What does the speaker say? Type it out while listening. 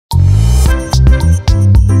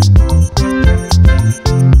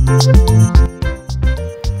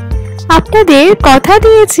আপনাদের কথা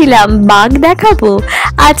দিয়েছিলাম বাঘ দেখাবো,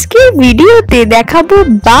 আজকের ভিডিওতে দেখাবো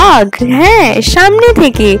বাঘ। হ্যাঁ, সামনে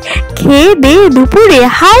থেকে খেয়ে দিয়ে দুপুরে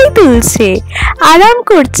হাই তুলছে, আরাম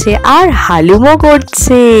করছে আর হালুমও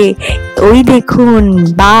করছে। ওই দেখুন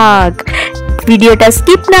বাঘ। ভিডিওটা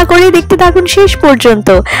স্কিপ না করে দেখতে থাকুন শেষ পর্যন্ত,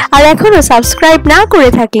 আর এখনো সাবস্ক্রাইব না করে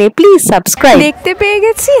থাকলে প্লিজ সাবস্ক্রাইব। দেখতে পেয়ে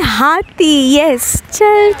গেছি হাতি। ইয়েস,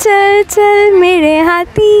 চল চল চল মেরে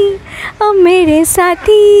হাতি ও মেরে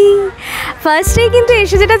সাথী। ফার্স্টেই কিন্তু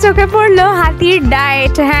এসে যেটা চোখে পড়লো হাতির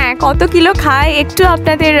ডায়েট। হ্যাঁ, কত কিলো খায় একটু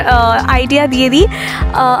আপনাদের আইডিয়া দিয়ে দিই।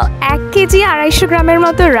 1 কেজি 250 গ্রামের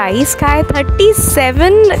মতো রাইস খায়,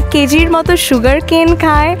 37 কেজির মতো সুগার কেন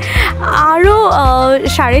খায়, আরও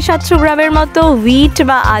 750 গ্রামের মতো হুইট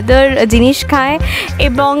বা আদার জিনিস খায়,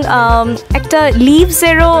 এবং একটা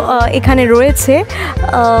লিভসেরও এখানে রয়েছে।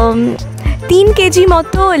 3 কেজি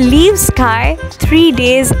মতো লিভস খায় 3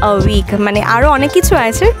 days a week। মানে আরও অনেক কিছু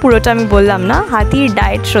আছে, পুরোটা আমি বললাম না। হাতির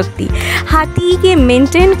ডায়েট সত্যি, হাতিকে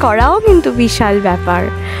মেনটেন করাও কিন্তু বিশাল ব্যাপার।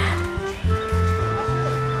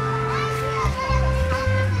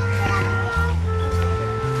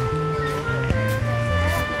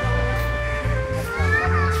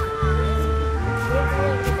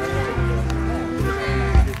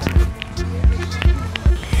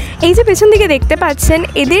 এই যে পেছন দিকে দেখতে পাচ্ছেন,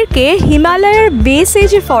 এদেরকে হিমালয়ের বেসে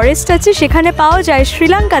যে ফরেস্ট আছে সেখানে পাওয়া যায়,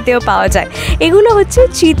 শ্রীলঙ্কাতেও পাওয়া যায়। এগুলো হচ্ছে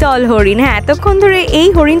চিতল হরিণ। হ্যাঁ, এতক্ষণ ধরে এই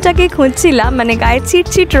হরিণটাকে খুঁজছিলাম, মানে গায়ে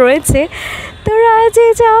চিটচিট রয়েছে। তোরা যে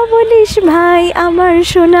যা বলিস ভাই, আমার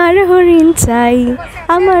সোনার হরিণ চাই,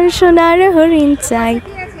 আমার সোনার হরিণ চাই।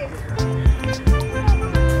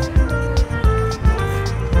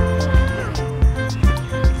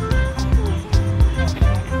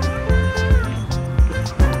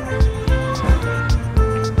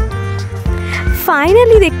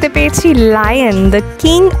 ফাইনালি দেখতে পেয়েছি lion, the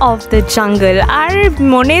king of the jungle. আর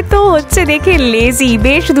মনে তো হচ্ছে দেখে লেজি,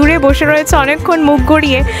 বেশ দূরে বসে রয়েছে অনেকক্ষণ মুখ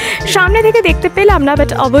ঘুরিয়ে, সামনে থেকে দেখতে পেলাম না।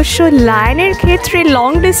 বাট অবশ্য লায়নের ক্ষেত্রে লং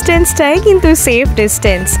ডিস্টেন্সটাই কিন্তু সেফ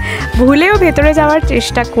ডিস্টেন্স, ভুলেও ভেতরে যাওয়ার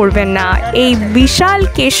চেষ্টা করবেন না। এই বিশাল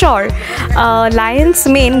কেশর লায়ন্স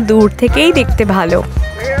মেন দূর থেকেই দেখতে ভালো।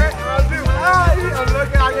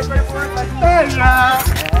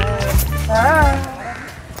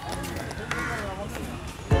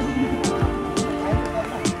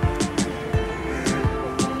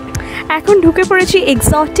 এখন ঢুকে পড়েছি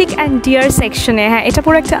এক্সোটিক অ্যান্ড ডিয়ার সেকশনে। হ্যাঁ, এটা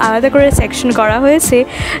পুরো একটা আলাদা করে সেকশন করা হয়েছে।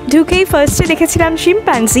 ঢুকেই ফার্স্টে দেখেছিলাম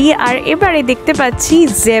শিম্পাঞ্জি, আর এবারে দেখতে পাচ্ছি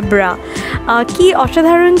জেব্রা। কি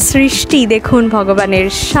অসাধারণ সৃষ্টি দেখুন ভগবানের,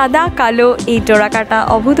 সাদা কালো এই ডোরাকাটা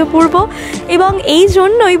অভূতপূর্ব, এবং এই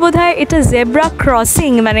জন্যই বোধহয় এটা জেব্রা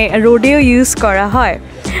ক্রসিং মানে রোডেও ইউজ করা হয়।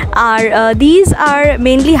 আর দিজ আর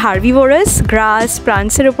মেনলি হার্বিভোরাস, গ্রাস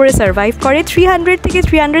প্লান্টসের উপরে সার্ভাইভ করে। 300 থেকে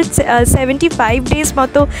 375 ডেজ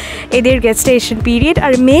মতো এদের গেস্টেশন পিরিয়ড,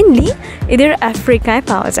 আর মেনলি এদের আফ্রিকায়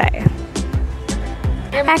পাওয়া যায়।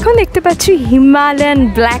 এখন দেখতে পাচ্ছি হিমালয়ান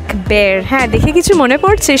ব্ল্যাক বেয়ার। হ্যাঁ, দেখে কিছু মনে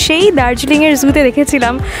পড়ছে, সেই দার্জিলিংয়ের জুতে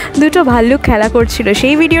দেখেছিলাম দুটো ভাল্লুক খেলা করছিল।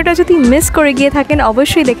 সেই ভিডিওটা যদি মিস করে গিয়ে থাকেন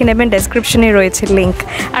অবশ্যই দেখে নেবেন, ডেসক্রিপশনে রয়েছে লিঙ্ক।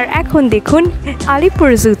 আর এখন দেখুন আলিপুর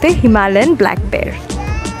জুতে হিমালয়ান ব্ল্যাক বেয়ার।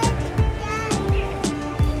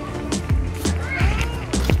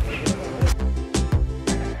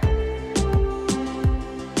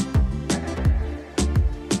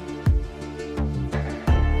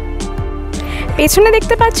 পেছনে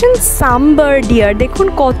দেখতে পাচ্ছেন সাম্বার ডিয়ার। দেখুন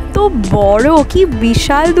কত বড়, কি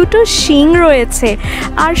বিশাল দুটো শিং রয়েছে।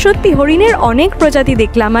 আর সত্যি হরিণের অনেক প্রজাতি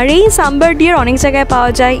দেখলাম, আর এই সাম্বার ডিয়ার অনেক জায়গায়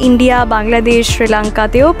পাওয়া যায়, ইন্ডিয়া, বাংলাদেশ,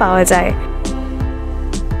 শ্রীলঙ্কাতেও পাওয়া যায়।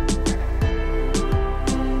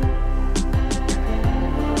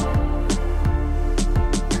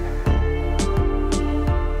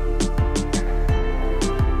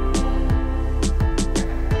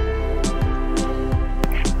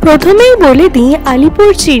 প্রথমেই বলে দিই, আলিপুর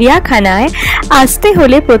চিড়িয়াখানায় আসতে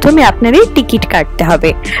হলে প্রথমে আপনাদের টিকিট কাটতে হবে।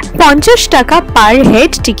 50 টাকা পার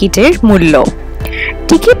হেড টিকিটের মূল্য।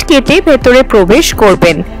 টিকিট কেটে ভেতরে প্রবেশ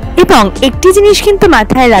করবেন, এবং একটি জিনিস কিন্তু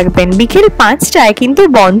মাথায় রাখবেন, বিকেল 5টায় কিন্তু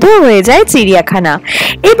বন্ধ হয়ে যায় চিড়িয়াখানা,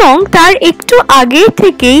 এবং তার একটু আগে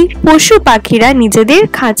থেকেই পশু পাখিরা নিজেদের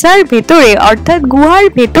খাঁচার ভেতরে অর্থাৎ গুহার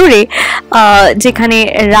ভেতরে যেখানে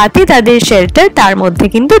রাতে তাদের শেল্টার, তার মধ্যে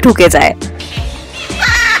কিন্তু ঢুকে যায়।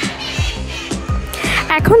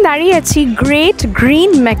 এখন দাঁড়িয়ে আছি গ্রেট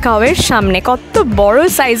গ্রিন ম্যাকাওয়ের সামনে। কত বড়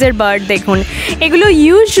সাইজের বার্ড দেখুন। এগুলো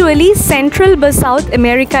ইউজুয়ালি সেন্ট্রাল বা সাউথ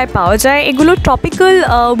আমেরিকায় পাওয়া যায়। এগুলো টপিক্যাল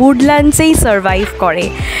উডল্যান্ডসেই সার্ভাইভ করে।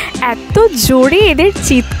 এত জোরে এদের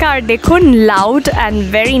চিৎকার দেখুন, লাউড অ্যান্ড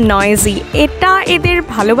ভেরি নয়েজি। এটা এদের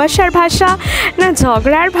ভালোবাসার ভাষা না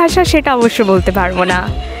ঝগড়ার ভাষা সেটা অবশ্য বলতে পারবো না।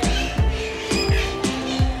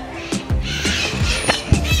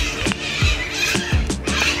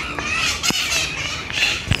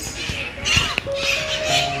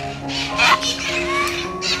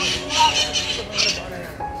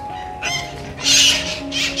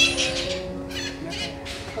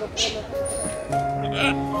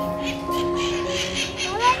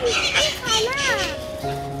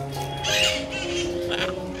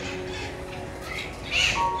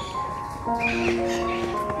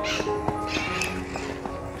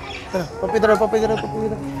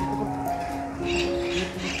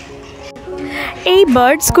 এই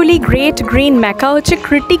বার্ডসগুলি গ্রেট গ্রিন ম্যাকা হচ্ছে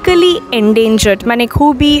ক্রিটিক্যালি এন্ডেঞ্জার্ড, মানে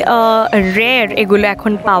খুবই রেয়ার এগুলো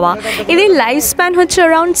এখন পাওয়া। এদের লাইফ স্প্যান হচ্ছে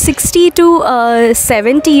অ্যারাউন্ড 60 to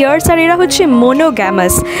 70 ইয়ার্স, আর এরা হচ্ছে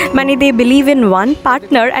মোনোগ্যামাস, মানে they believe in one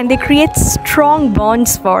partner and they create strong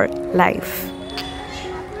bonds for life.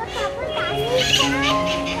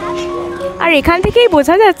 আর এখান থেকেই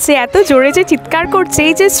বোঝা যাচ্ছে এত জোরে যে চিৎকার করছে,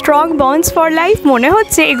 এই যে স্ট্রং বন্ডস ফর লাইফ, মনে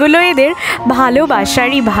হচ্ছে এগুলো এদের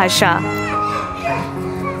ভালোবাসারই ভাষা।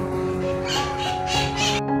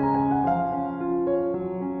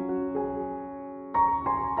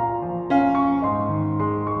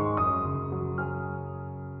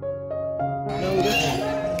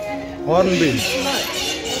 হর্নবিল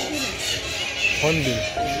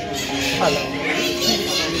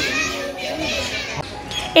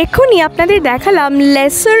এক্ষুনি আপনাদের দেখালাম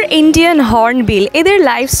লেসার ইন্ডিয়ান হর্নবিল। এদের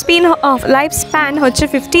লাইফ স্প্যান হচ্ছে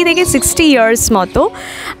 50 থেকে 60 ইয়ার্স মতো,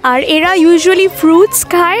 আর এরা ইউজুয়ালি ফ্রুটস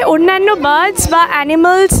খায়, অন্যান্য বার্ডস বা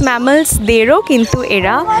অ্যানিমালস ম্যামলসদেরও কিন্তু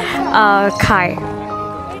এরা খায়।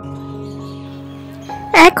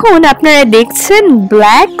 এখন আপনারা দেখছেন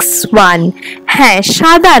ব্ল্যাক সোয়ান, হ্যাঁ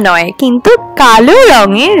সাদা নয় কিন্তু কালো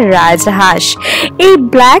রঙের রাজহাঁস। এই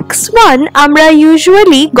ব্ল্যাক সোয়ান আমরা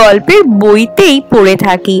ইউজুয়ালি গল্পের বইতেই পড়ে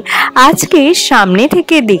থাকি, আজকে সামনে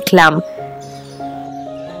থেকে দেখলাম।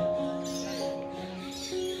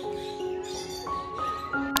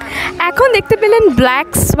 এখন দেখতে পেলেন ব্ল্যাক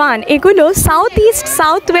সোয়ান, এগুলো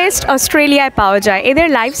সাউথ ওয়েস্ট অস্ট্রেলিয়ায় পাওয়া যায়। এদের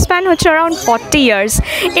লাইফ স্প্যান হচ্ছে অ্যারাউন্ড 40 ইয়ার্স।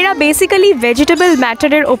 এরা বেসিক্যালি ভেজিটেবল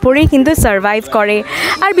ম্যাটারের ওপরেই কিন্তু সার্ভাইভ করে।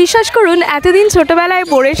 আর বিশ্বাস করুন, এতদিন ছোটোবেলায়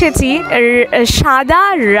পড়ে এসেছি সাদা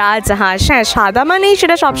রাজহাঁস, হ্যাঁ সাদা মানেই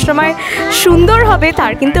সেটা সবসময় সুন্দর হবে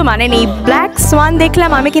তার কিন্তু মানে নেই। ব্ল্যাক সোয়ান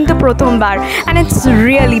দেখলাম আমি কিন্তু প্রথমবার, অ্যান্ড ইটস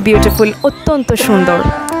রিয়েলি বিউটিফুল, অত্যন্ত সুন্দর।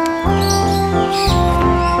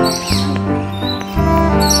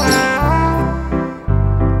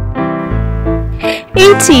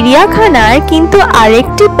 এই চিড়িয়াখানার কিন্তু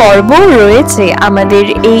আরেকটি পর্ব রয়েছে আমাদের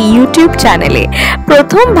এই ইউটিউব চ্যানেলে।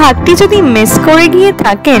 প্রথম ভাগটি যদি মিস করে গিয়ে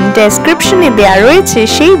থাকেন, ডেসক্রিপশনে দেওয়া রয়েছে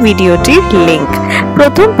সেই ভিডিওটির লিংক।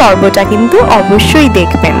 প্রথম পর্বটা কিন্তু অবশ্যই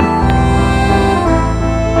দেখবেন।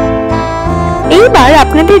 এইবার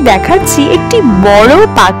আপনাদের দেখাচ্ছি একটি বড়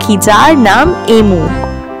পাখি যার নাম এমু।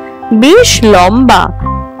 বেশ লম্বা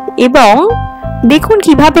এবং দেখুন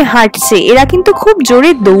কিভাবে হাঁটছে, এরা কিন্তু খুব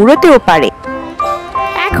জোরে দৌড়তেও পারে।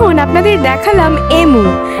 এখন আপনাদের দেখালাম এমু,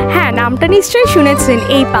 হ্যাঁ নামটা নিশ্চয়ই শুনেছেন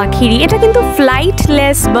এই পাখিরই। এটা কিন্তু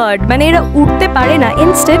ফ্লাইটলেস বার্ড, মানে এরা উঠতে পারে না,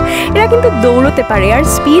 ইনস্টেড এরা কিন্তু দৌড়তে পারে। আর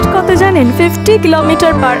স্পিড কত জানেন? 50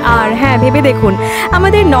 কিলোমিটার/আওয়ার। হ্যাঁ ভেবে দেখুন,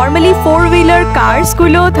 আমাদের নর্মালি 4 হুইলার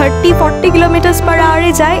কার্সগুলো 30-40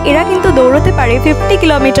 কিলোমিটার/আওয়ারে যায়, এরা কিন্তু দৌড়তে পারে 50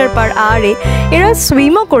 কিলোমিটার/আওয়ারে। এরা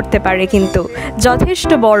সুইমও করতে পারে কিন্তু। যথেষ্ট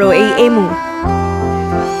বড় এই এমু।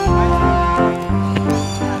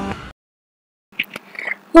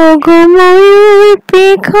 ওগো ময়ূর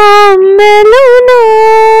পেখম মেলো না,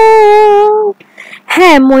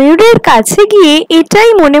 হ্যাঁ ময়ূরের কাছে গিয়ে এটাই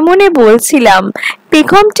মনে মনে বলছিলাম,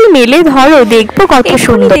 পেখমটি মেলে ধরো, দেখবো কত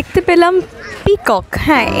সুন্দর। দেখতে পেলাম পিকক,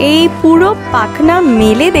 হ্যাঁ এই পুরো পাখনা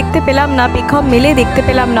মেলে দেখতে পেলাম না, পেখম মেলে দেখতে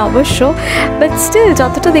পেলাম না অবশ্য, বাট স্টিল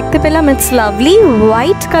যতটা দেখতে পেলাম ইটস লাভলি।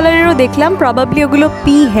 হোয়াইট কালারেরও দেখলাম, প্রবাবলি ওগুলো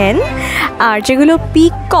পি হেন, আর যেগুলো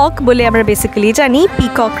পিকক বলে আমরা বেসিক্যালি জানি,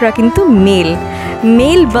 পিককরা কিন্তু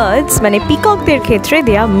মেল বার্ডস, মানে পিককদের ক্ষেত্রে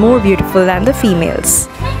দে আর more beautiful than the females.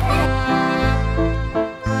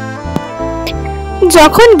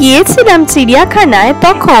 যখন গিয়েছিলাম চিড়িয়াখানায়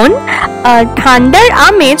তখন ঠান্ডার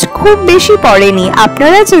আমেজ খুব বেশি পড়েনি।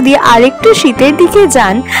 আপনারা যদি আরেকটু শীতের দিকে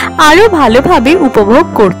যান আরো ভালোভাবে উপভোগ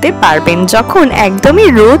করতে পারবেন, যখন একদমই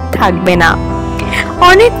রোদ থাকবে না।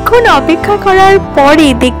 অনেকক্ষণ অপেক্ষা করার পরে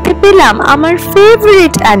দেখতে পেলাম আমার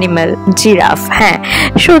ফেভারিট অ্যানিমাল জিরাফ। হ্যাঁ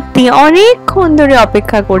সত্যি অনেকক্ষণ ধরে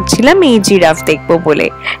অপেক্ষা করছিলাম এই জিরাফ দেখবো বলে।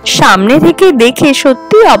 সামনে থেকে দেখে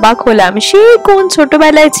সত্যি অবাক হলাম, সেই কোন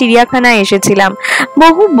ছোটবেলায় চিড়িয়াখানায় এসেছিলাম,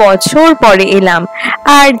 বহু বছর পরে এলাম,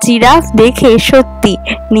 আর জিরাফ দেখে সত্যি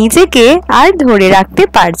নিজেকে আর ধরে রাখতে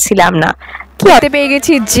পারছিলাম না। দেখতে পেয়ে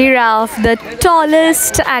গেছি জিরাফ, দ্য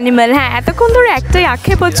টলেস্ট অ্যানিমাল। হ্যাঁ এতক্ষণ ধরে একটাই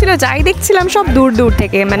আক্ষেপ হচ্ছিল, যাই দেখছিলাম সব দূর দূর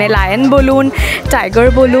থেকে, মানে লায়ন বলুন, টাইগার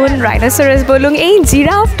বলুন, রাইনোসরাস বলুন, এই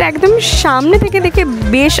জিরাফটা একদম সামনে থেকে দেখে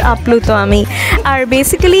বেশ আপ্লুত আমি। আর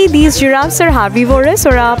বেসিক্যালি দিস জিরাফস আর হার্বিভোরাস,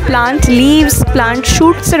 ওরা প্লান্ট লিভস, প্লান্ট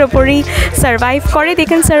শুটসের ওপরেই সার্ভাইভ করে। They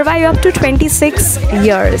can survive up to 26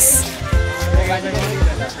 years.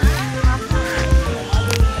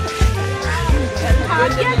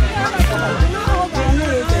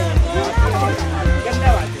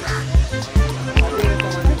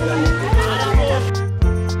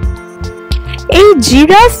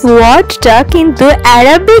 Giraffe ওয়ার্ডটা কিন্তু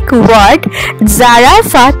অ্যারাবিক ওয়ার্ড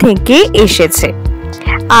জারাফা থেকে এসেছে।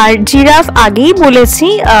 আর জিরাফ আগেই বলেছি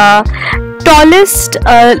টলেস্ট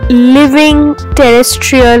লিভিং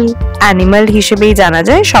টেরেস্ট্রিয়াল অ্যানিমাল হিসেবেই জানা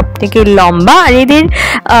যায়, সব থেকে লম্বা। আর এদের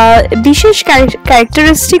বিশেষ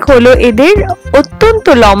ক্যারেক্টারিস্টিক হলো এদের অত্যন্ত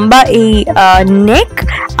লম্বা এই নেক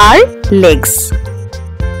আর লেগস।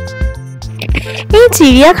 এই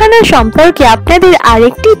চিড়িয়াখানা সম্পর্কে আপনাদের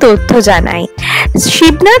আরেকটি তথ্য জানাই।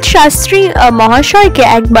 শিবনাথ শাস্ত্রী মহাশয়কে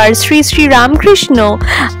একবার শ্রী শ্রী রামকৃষ্ণ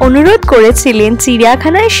অনুরোধ করেছিলেন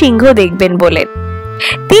চিড়িয়াখানায় সিংহ দেখবেন বলে।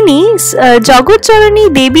 তিনি জগৎজননী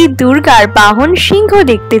দেবী দুর্গার বাহন সিংহ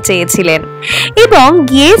দেখতে চেয়েছিলেন এবং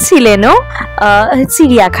গিয়েছিলেনও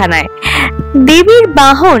চিড়িয়াখানায়। দেবীর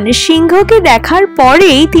বাহন সিংহকে দেখার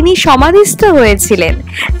পরেই তিনি সমাধিস্থ হয়েছিলেন।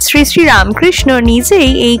 শ্রী শ্রী রামকৃষ্ণ নিজেই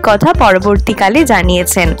এই কথা পরবর্তীকালে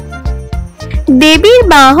জানিয়েছেন। দেবীর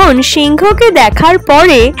বাহন সিংহকে দেখার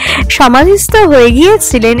পরে সমাধিস্থ হয়ে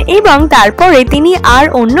গিয়েছিলেন এবং তারপরে তিনি আর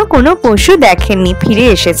অন্য কোনো পশু দেখেননি, ফিরে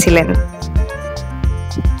এসেছিলেন।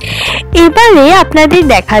 এবারে আপনাদের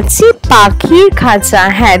দেখাচ্ছি পাখির খাঁচা।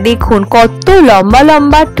 হ্যাঁ, দেখুন কত লম্বা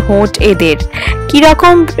লম্বা ঠোঁট এদের,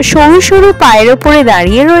 কিরকম সরু সরু পায়ের ওপরে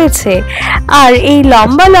দাঁড়িয়ে রয়েছে। আর এই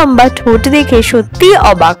লম্বা লম্বা ঠোঁট দেখে সত্যি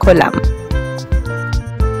অবাক হলাম।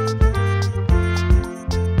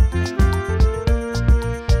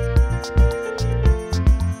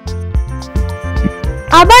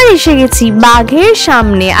 আবার এসে গেছি বাঘের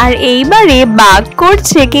সামনে, আর এইবারে বাঘ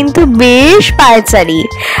করছে কিন্তু বেশ পায়চারি।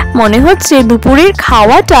 মনে হচ্ছে দুপুরের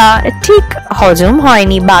খাওয়াটা ঠিক হজম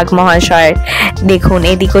হয়নি বাঘ মহাশয়ের। দেখুন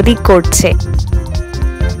এদিক ওদিক করছে।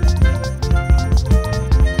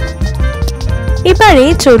 এবারে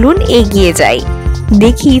চলুন এগিয়ে যাই,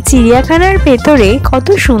 দেখি চিড়িয়াখানার ভেতরে কত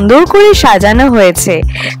সুন্দর করে সাজানো হয়েছে,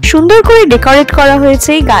 সুন্দর করে ডেকোরেট করা হয়েছে।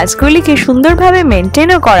 এই গাছগুলিকে সুন্দরভাবে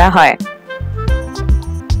মেনটেনও করা হয়।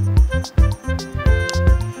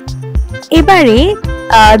 এবারে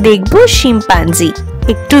দেখব শিম্পাঞ্জি,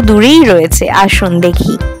 একটু দূরেই রয়েছে, আসুন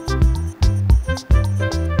দেখি।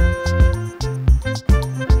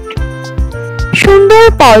 সুন্দর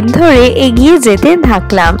পথ ধরে এগিয়ে যেতে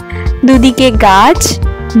থাকলাম। দুদিকে গাছ,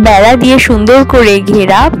 বেড়া দিয়ে সুন্দর করে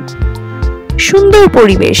ঘেরা, সুন্দর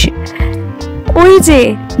পরিবেশ। ওই যে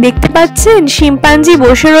দেখতে পাচ্ছেন শিম্পাঞ্জি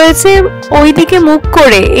বসে রয়েছে ওইদিকে মুখ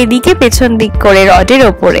করে, এদিকে পেছন দিক করে রডের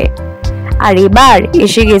ওপরে। আর এবার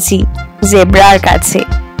এসে গেছি জেব্রার কাছে,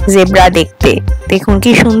 জেব্রা দেখতে। দেখুন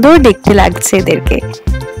কি সুন্দর দেখতে লাগছে এদেরকে।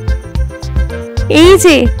 এই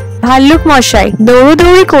যে ভাল্লুক মশাই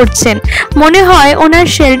দৌড়দৌড়ি করছেন, মনে হয় ওনার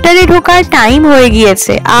শেল্টারে ঢোকার টাইম হয়ে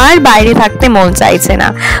গিয়েছে, আর বাইরে থাকতে মন চাইছে না,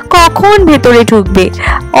 কখন ভেতরে ঢুকবে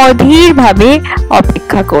অধীর ভাবে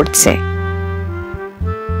অপেক্ষা করছে।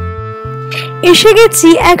 এসে গেছি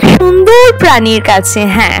এক সুন্দর প্রাণীর কাছে।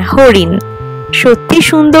 হ্যাঁ, হরিণ। সত্যি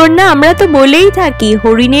সুন্দর না? আমরা তো বলেই থাকি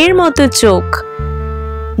হরিণের মতো চোখ।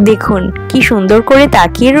 দেখুন কি সুন্দর করে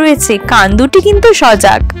তাকিয়ে রয়েছে, কান দুটি কিন্তু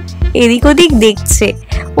সজাগ, এদিক ওদিক দেখছে।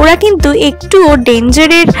 ওরা কিন্তু একটুও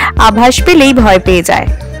ডেঞ্জারের আভাস পেলেই ভয় পেয়ে যায়।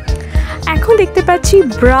 এখন দেখতে পাচ্ছি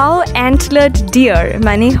ব্রাউ অ্যান্টলার্ড ডিয়ার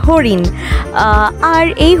মানে হরিণ। আর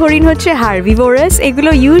এই হরিণ হচ্ছে হার্বিভোরাস।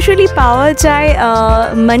 এগুলো ইউজুয়ালি পাওয়া যায়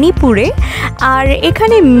মণিপুরে। আর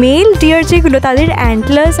এখানে মেল ডিয়ার যেগুলো, তাদের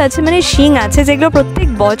অ্যান্টলার্স আছে মানে শিং আছে, যেগুলো প্রত্যেক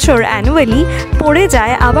বছর অ্যানুয়ালি পড়ে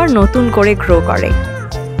যায়, আবার নতুন করে গ্রো করে।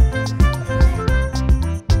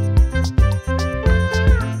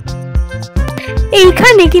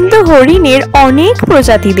 এইখানে কিন্তু হরিণের অনেক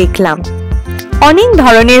প্রজাতি দেখলাম, অনেক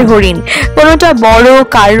ধরনের হরিণ। কোনোটা বড়,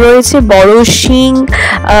 কার রয়েছে বড় শিং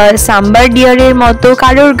সাম্বার ডিয়ারের মতো,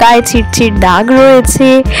 কারোর গায়ে ছিটছিট দাগ রয়েছে,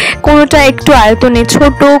 কোনোটা একটু আয়তনে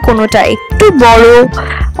ছোট, কোনোটা একটু বড়।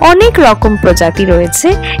 অনেক রকম প্রজাতি রয়েছে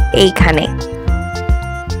এইখানে।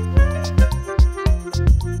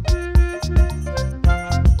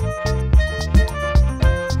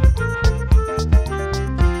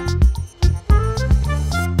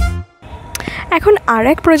 এখন আর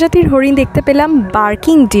এক প্রজাতির হরিণ দেখতে পেলাম,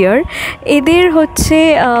 বার্কিং ডিয়ার। এদের হচ্ছে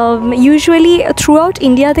ইউজুয়ালি থ্রু আউট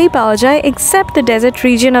ইন্ডিয়াতেই পাওয়া যায়, except the desert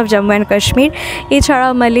reason of Jammu and Kashmir. এছাড়া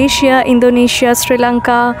মালয়েশিয়া, ইন্দোনেশিয়া,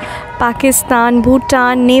 শ্রীলঙ্কা, পাকিস্তান,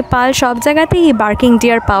 ভুটান, নেপাল সব জায়গাতেই এই বার্কিং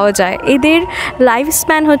ডিয়ার পাওয়া যায়। এদের লাইফ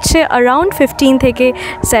স্প্যান হচ্ছে অ্যারাউন্ড 15 থেকে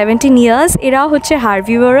 17 ইয়ার্স। এরাও হচ্ছে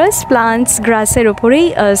হার্বিভোরাস, প্লান্টস, গ্রাসের ওপরেই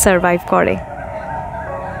সার্ভাইভ করে।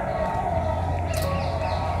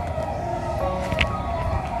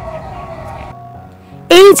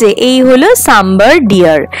 এই যে এই হলো সাম্বার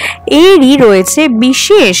ডিয়ার। এরই রয়েছে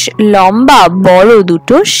বিশেষ লম্বা বড়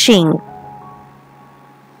দুটো শিং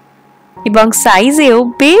এবং সাইজেও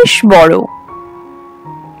বেশ বড়।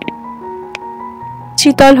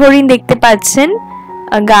 চিতল হরিণ দেখতে পাচ্ছেন,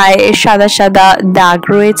 গায়ে সাদা সাদা দাগ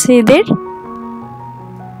রয়েছে এদের।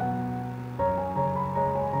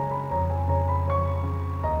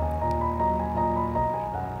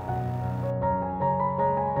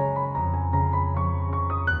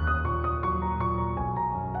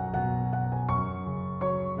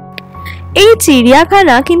 এই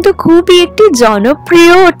চিড়িয়াখানা কিন্তু খুবই একটি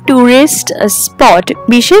জনপ্রিয় টুরিস্ট স্পট,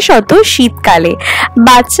 বিশেষত শীতকালে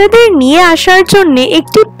বাচ্চাদের নিয়ে আসার জন্য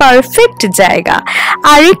একটি পারফেক্ট জায়গা।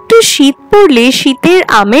 আর একটু শীত পড়লে শীতের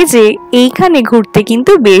আমেজে এইখানে ঘুরতে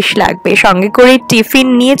কিন্তু বেশ লাগবে। সঙ্গে করে টিফিন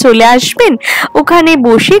নিয়ে চলে আসবেন, ওখানে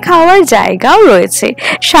বসে খাওয়ার জায়গাও রয়েছে।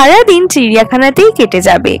 সারাদিন চিড়িয়াখানাতেই কেটে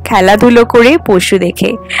যাবে খেলাধুলো করে, পশু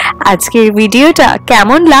দেখে। আজকের ভিডিওটা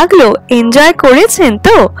কেমন লাগলো, এনজয় করেছেন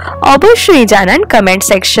তো? অবশ্যই জানান কমেন্ট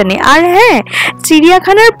সেকশনে। আর হ্যাঁ,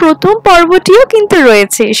 চিড়িয়াখানার প্রথম পর্বটিও কিন্তু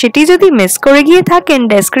রয়েছে, সেটি যদি মিস করে গিয়ে থাকেন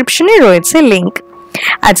ডেসক্রিপশনে রয়েছে লিংক।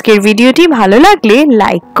 আজকের ভিডিওটি ভালো লাগলে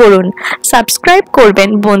লাইক করুন, সাবস্ক্রাইব করবেন,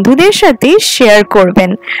 বন্ধুদের সাথে শেয়ার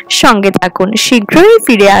করবেন। সঙ্গে থাকুন, শীঘ্রই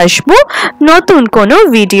ফিরে আসব নতুন কোনো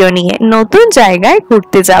ভিডিও নিয়ে। নতুন জায়গায়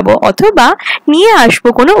ঘুরতে যাব অথবা নিয়ে আসব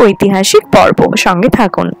কোনো ঐতিহাসিক পর্ব। সঙ্গে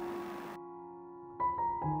থাকুন।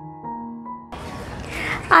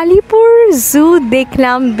 আলিপুর জু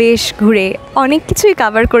দেখলাম বেশ ঘুরে, অনেক কিছুই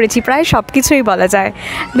কভার করেছি, প্রায় সব কিছুই বলা যায়।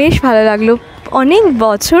 বেশ ভালো লাগলো, অনেক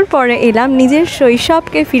বছর পরে এলাম, নিজের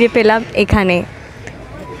শৈশবকে ফিরে পেলাম এখানে।